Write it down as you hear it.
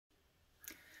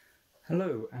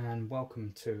Hello and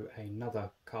welcome to another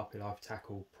Carpi Life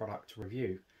Tackle product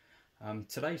review.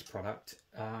 Today's product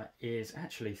is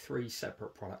actually three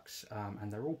separate products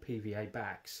and they're all PVA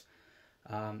bags.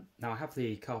 Now I have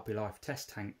the Carpi Life test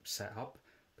tank set up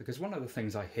because one of the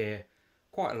things I hear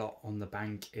quite a lot on the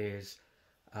bank is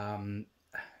don't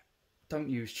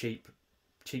use cheap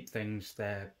things,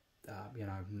 they're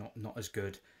not as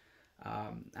good.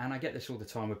 And I get this all the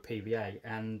time with PVA,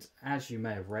 and as you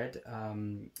may have read,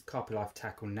 Carpi Life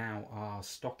Tackle now are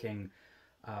stocking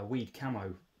weed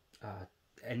camo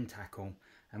end tackle,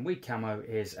 and weed camo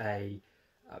is a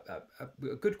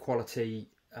good quality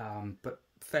but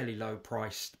fairly low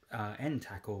priced end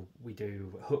tackle. We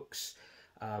do hooks,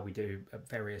 we do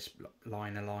various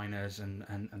liners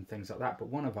and things like that, but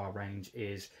one of our range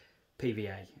is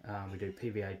PVA. We do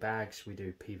PVA bags, we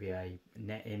do PVA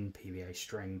netting, PVA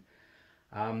string.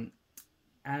 And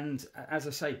as I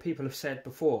say, people have said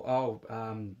before,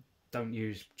 don't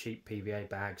use cheap PVA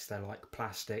bags, they're like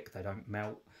plastic, they don't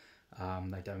melt,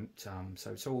 they don't,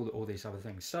 so it's all these other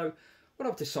things. So what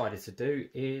I've decided to do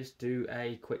is do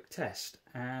a quick test,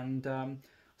 and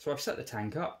so I've set the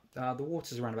tank up. The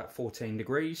water's around about 14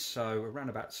 degrees, so around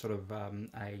about sort of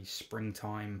a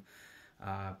springtime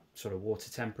sort of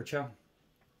water temperature.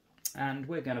 And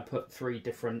we're going to put three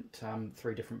different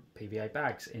PVA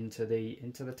bags into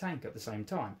the tank at the same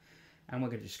time, and we're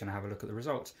just going to have a look at the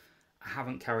results. I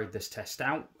haven't carried this test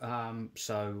out,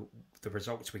 so the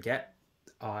results we get,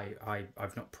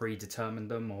 I've not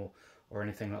predetermined them or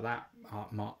anything like that.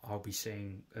 I'll be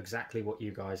seeing exactly what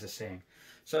you guys are seeing.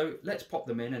 So let's pop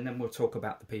them in, and then we'll talk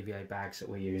about the PVA bags that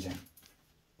we're using.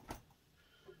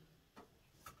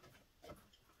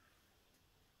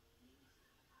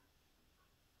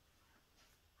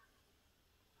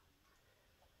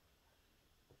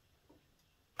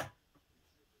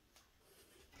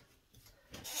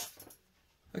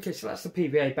 Okay, so that's the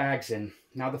PVA bags in.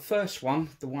 Now the first one,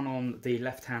 the one on the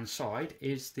left hand side,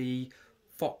 is the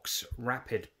Fox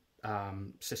Rapid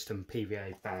system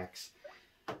PVA bags.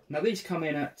 Now these come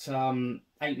in at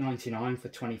 $8.99 for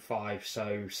 25,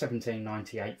 so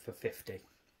 $17.98 for 50.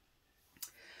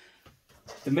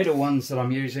 The middle ones that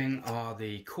I'm using are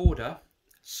the Corda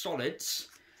solids.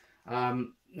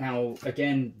 Now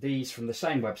again, these from the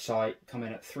same website come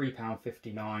in at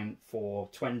 £3.59 for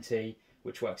 20,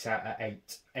 which works out at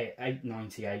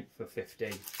 $8.98 for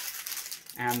 50.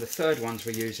 And the third ones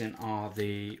we're using are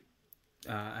the,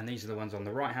 and these are the ones on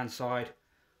the right hand side,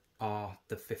 are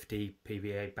the 50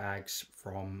 PVA bags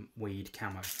from Weed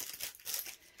Camo.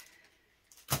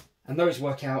 And those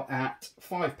work out at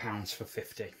 £5 for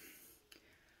 50.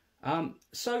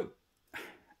 So,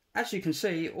 as you can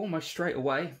see, almost straight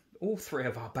away, all three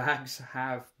of our bags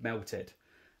have melted.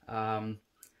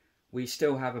 We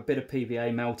still have a bit of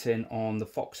PVA melting on the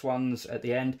Fox ones at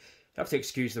the end. You have to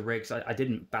excuse the rigs. I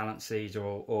didn't balance these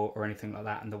or anything like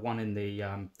that. And the one in the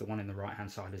right hand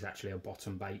side is actually a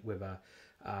bottom bait with a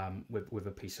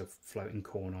piece of floating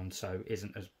corn on, so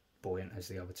isn't as buoyant as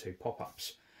the other two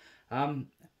pop-ups. Now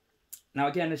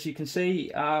again, as you can see,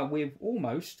 we've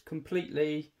almost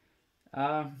completely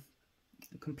out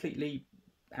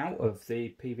of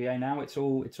the PVA now. It's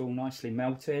all nicely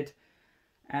melted,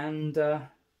 and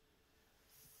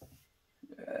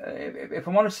if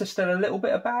I'm honest, there's still a little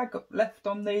bit of bag left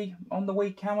on the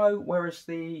Weed Camo, whereas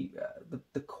the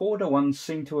Corda ones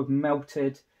seem to have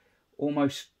melted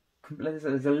almost.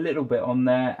 There's a little bit on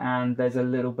there, and there's a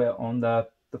little bit on the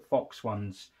Fox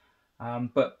ones.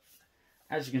 But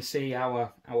as you can see,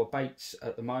 our baits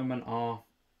at the moment are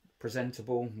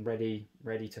presentable, ready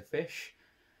to fish.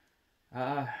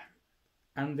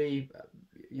 And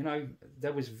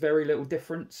there was very little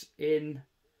difference in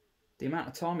the amount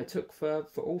of time it took for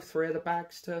all three of the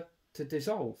bags to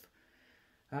dissolve.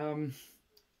 So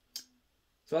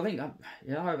I think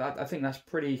I think that's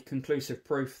pretty conclusive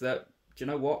proof that, do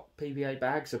you know what, PVA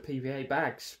bags are PVA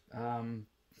bags.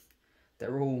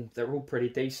 They're all pretty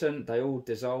decent. They all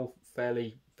dissolve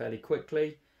fairly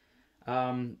quickly.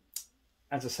 As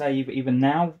I say, even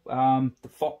now, the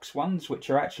Fox ones, which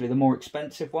are actually the more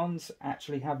expensive ones,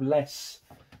 actually have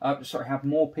have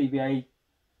more PVA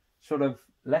sort of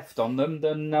left on them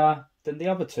than the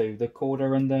other two, the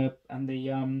Corda and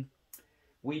the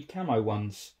Weed Camo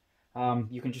ones.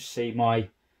 You can just see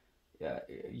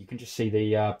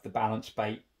the balance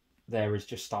bait there is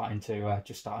just starting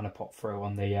to pop through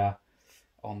on the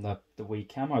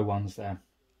Weed Camo ones there.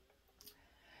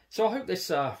 So I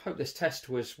hope this test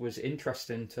was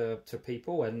interesting to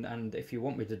people, and if you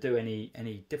want me to do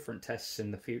any different tests in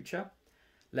the future,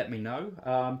 let me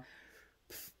know.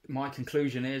 My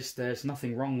conclusion is there's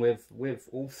nothing wrong with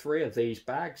all three of these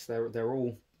bags. They're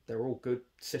all they're all good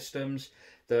systems.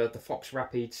 The Fox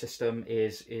Rapid system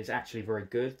is actually very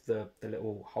good. The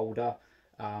little holder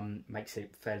makes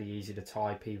it fairly easy to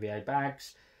tie PVA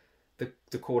bags.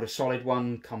 The Corda Solid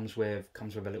one comes with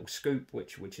a little scoop,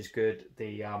 which is good.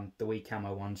 The Wii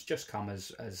Camo ones just come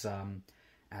as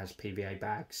PVA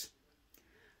bags.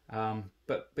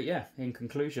 But yeah, in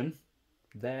conclusion,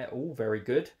 they're all very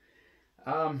good.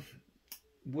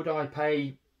 Would I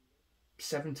pay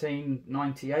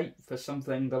 $17.98 for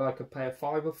something that I could pay a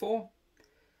 £5 for?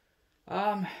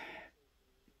 I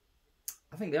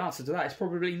think the answer to that is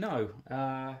probably no.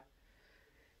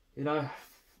 You know,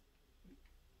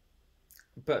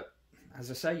 but as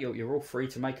I say, you're all free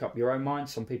to make up your own mind.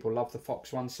 Some people love the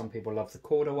Fox ones, some people love the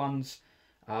Corda ones.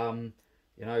 You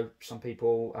know, some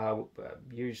people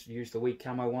use the Wii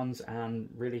Camo ones and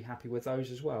really happy with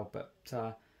those as well. But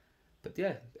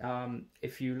yeah,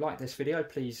 if you like this video,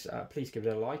 please give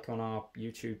it a like on our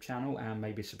YouTube channel and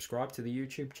maybe subscribe to the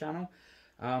YouTube channel.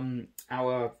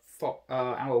 Our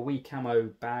Wii Camo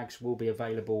bags will be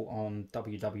available on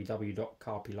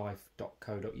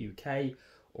www.carpilife.co.uk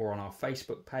or on our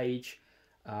Facebook page,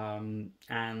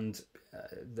 and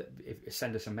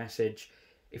send us a message.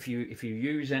 If you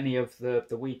use any of the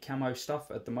Wii Camo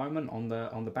stuff at the moment on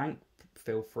the bank,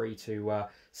 feel free to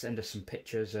send us some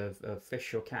pictures of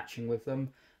fish you're catching with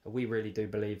them. We really do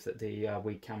believe that the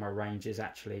Wii Camo range is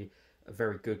actually a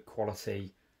very good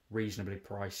quality, reasonably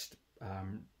priced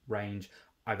range.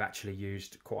 I've actually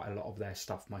used quite a lot of their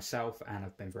stuff myself and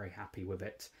I've been very happy with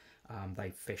it. They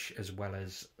fish as well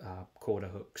as Corda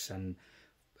hooks and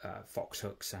Fox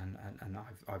hooks, and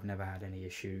I've never had any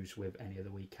issues with any of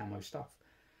the Wii Camo stuff.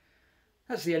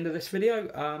 That's the end of this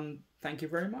video. Thank you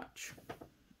very much.